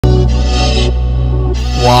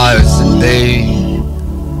was the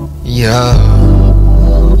yeah,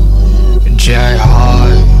 J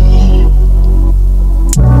High.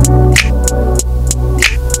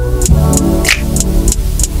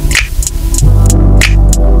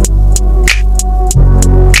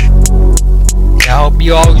 I hope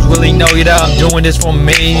you always really know that I'm doing this for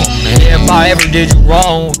me. Yeah, if I ever did you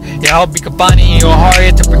wrong, yeah, I hope you can find it in your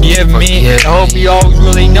heart to forgive me. I hope you always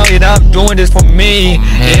really know that I'm doing this for me.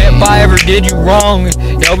 Yeah, if I ever did you wrong,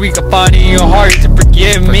 yeah, I hope you can find it in your heart to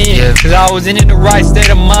forgive me. Cause I wasn't in the right state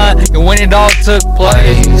of mind, and when it all took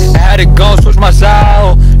place, I had to go switch my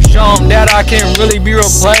style, show them that I can't really be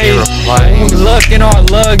replaced. When we look in our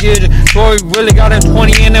luggage, so we really got them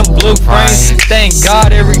 20 in them blue frames. Thank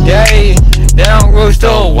God every day they don't really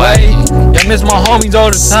still away. I miss my homies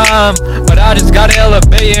all the time, but I just gotta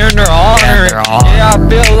elevate in their honor. Yeah, I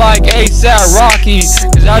feel like ASAP Rocky,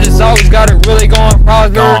 cause I just always gotta really go and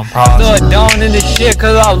prosper. Still down in this shit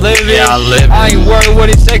cause I live it. I ain't worried what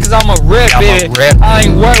it say cause I'ma rip it. I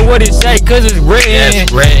ain't worried what it say cause it's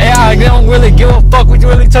written. Yeah, I don't really give a fuck with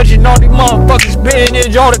really touching all these motherfuckers spitting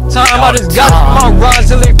it all the time. I just got my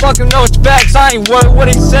rhymes till they fucking know it's facts. I ain't worried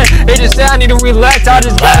what they say. They just say I need to relax. I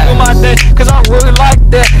just gotta do my thing cause I'm really like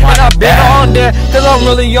that. And I've been on that cause I'm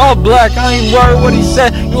really all black. I ain't worried what he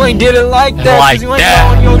said. You ain't did it like that cause you ain't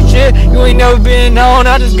on your shit. You ain't never been on.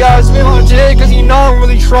 I just gotta spit my shit cause you know I'm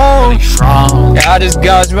really strong. Yeah, I just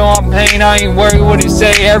gotta spit my pain. I ain't worried what he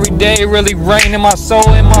say. Every day really rain in my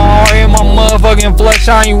soul, in my heart, in my motherfucking flesh.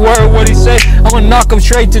 I ain't worried what he say. I'ma knock him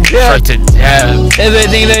straight to death.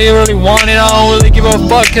 Everything that you really wanted, I don't really give a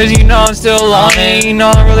fuck cause you know I'm still on it. You know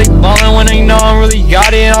I'm really ballin' when they know I'm really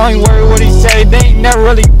got it. I ain't worried what he say. They ain't never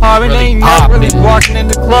really poppin'. They ain't never really walking in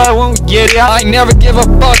the club when we get it. I ain't never give a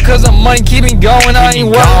fuck cause the money keep me going. I ain't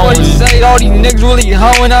worried what he say. All these niggas really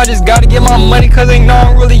hoeing. I just gotta get my money cause they know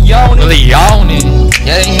I'm really on it.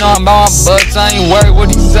 Yeah, they know I'm about my butts. I ain't worried what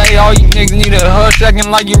he say. All you niggas need a hush, acting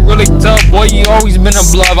like you really tough. Boy, you always been a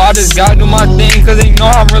bluff. I just gotta do my thing cause they know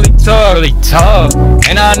I'm really tough.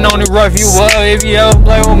 And I know the rough you up if you ever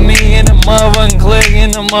play with me in the motherfucking clique,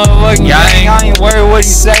 in the motherfucking gang. I ain't worried what he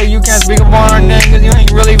say. You can't speak upon our name cause you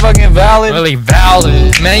ain't really fucking valid.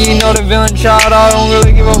 Man, you know the villain child, I don't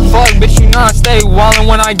really give a fuck. Bitch, you know I stay wildin'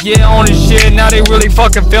 when I get on this shit. Now they really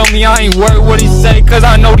fucking feel me. I ain't worried what he say cause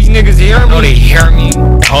I know these niggas hear me.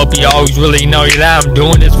 I hope you always really know that I'm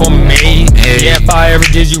doing this for me. Yeah, if I ever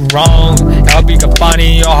did you wrong, I hope you can find it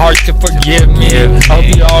in your heart to forgive me. I hope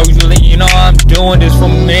you always really know I'm doing this for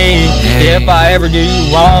me. Yeah, if I ever did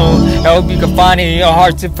you wrong, I hope you can find it in your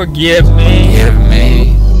heart to forgive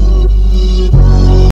me.